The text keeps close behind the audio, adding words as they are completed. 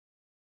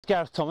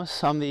Gareth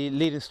Thomas, I'm the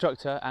lead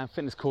instructor and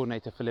fitness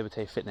coordinator for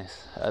Liberte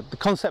Fitness. The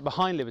concept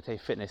behind Liberte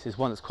Fitness is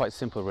one that's quite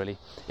simple really.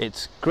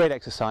 It's great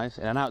exercise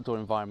in an outdoor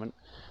environment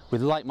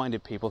with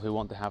like-minded people who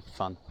want to have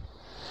fun.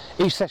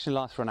 Each session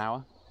lasts for an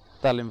hour.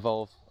 That'll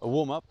involve a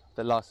warm-up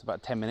that lasts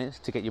about 10 minutes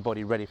to get your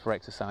body ready for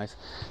exercise.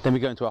 Then we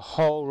go into a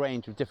whole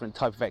range of different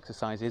types of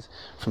exercises,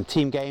 from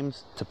team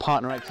games to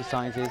partner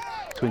exercises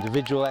to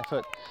individual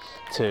effort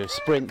to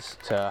sprints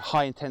to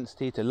high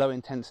intensity to low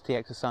intensity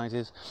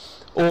exercises,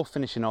 all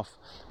finishing off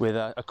with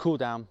a cool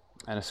down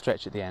and a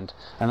stretch at the end,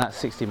 and that's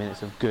 60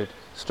 minutes of good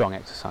strong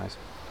exercise.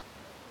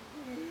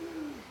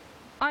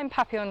 I'm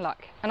Papillon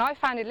Luck and I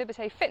founded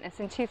Liberte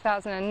Fitness in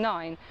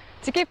 2009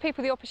 to give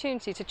people the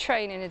opportunity to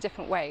train in a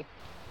different way.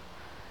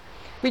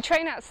 We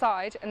train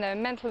outside and there are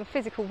mental and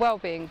physical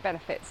well-being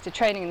benefits to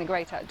training in the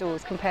great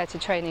outdoors compared to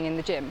training in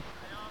the gym.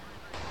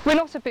 We're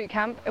not a boot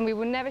camp and we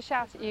will never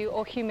shout at you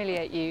or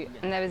humiliate you,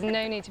 and there is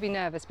no need to be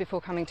nervous before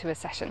coming to a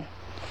session.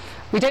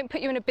 We don't put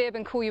you in a bib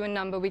and call you a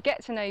number. We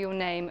get to know your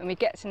name and we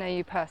get to know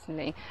you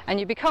personally, and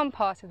you become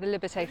part of the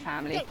Liberte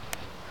family.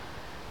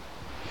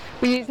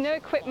 We use no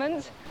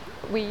equipment,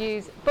 we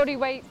use body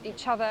weight,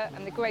 each other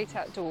and the great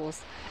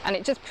outdoors, and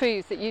it just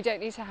proves that you don't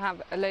need to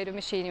have a load of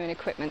machinery and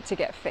equipment to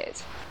get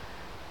fit.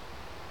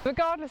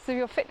 Regardless of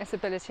your fitness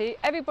ability,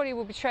 everybody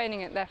will be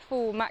training at their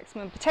full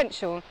maximum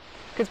potential,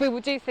 because we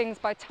will do things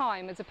by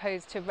time as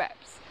opposed to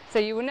reps. So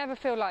you will never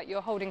feel like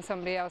you're holding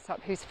somebody else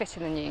up who's fitter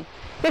than you.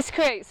 This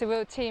creates a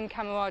real team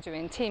camaraderie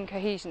and team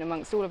cohesion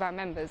amongst all of our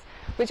members,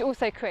 which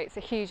also creates a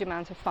huge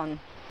amount of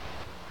fun.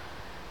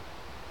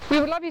 We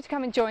would love you to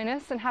come and join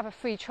us and have a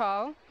free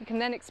trial. You can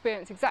then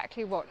experience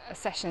exactly what a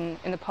session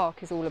in the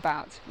park is all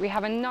about. We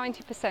have a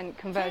 90%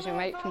 conversion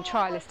rate from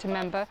trialist to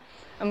member,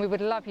 and we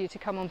would love you to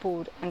come on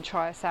board and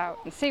try us out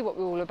and see what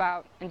we're all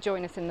about and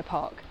join us in the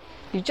park.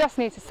 You just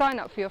need to sign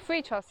up for your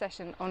free trial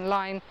session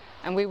online,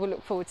 and we will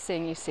look forward to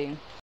seeing you soon.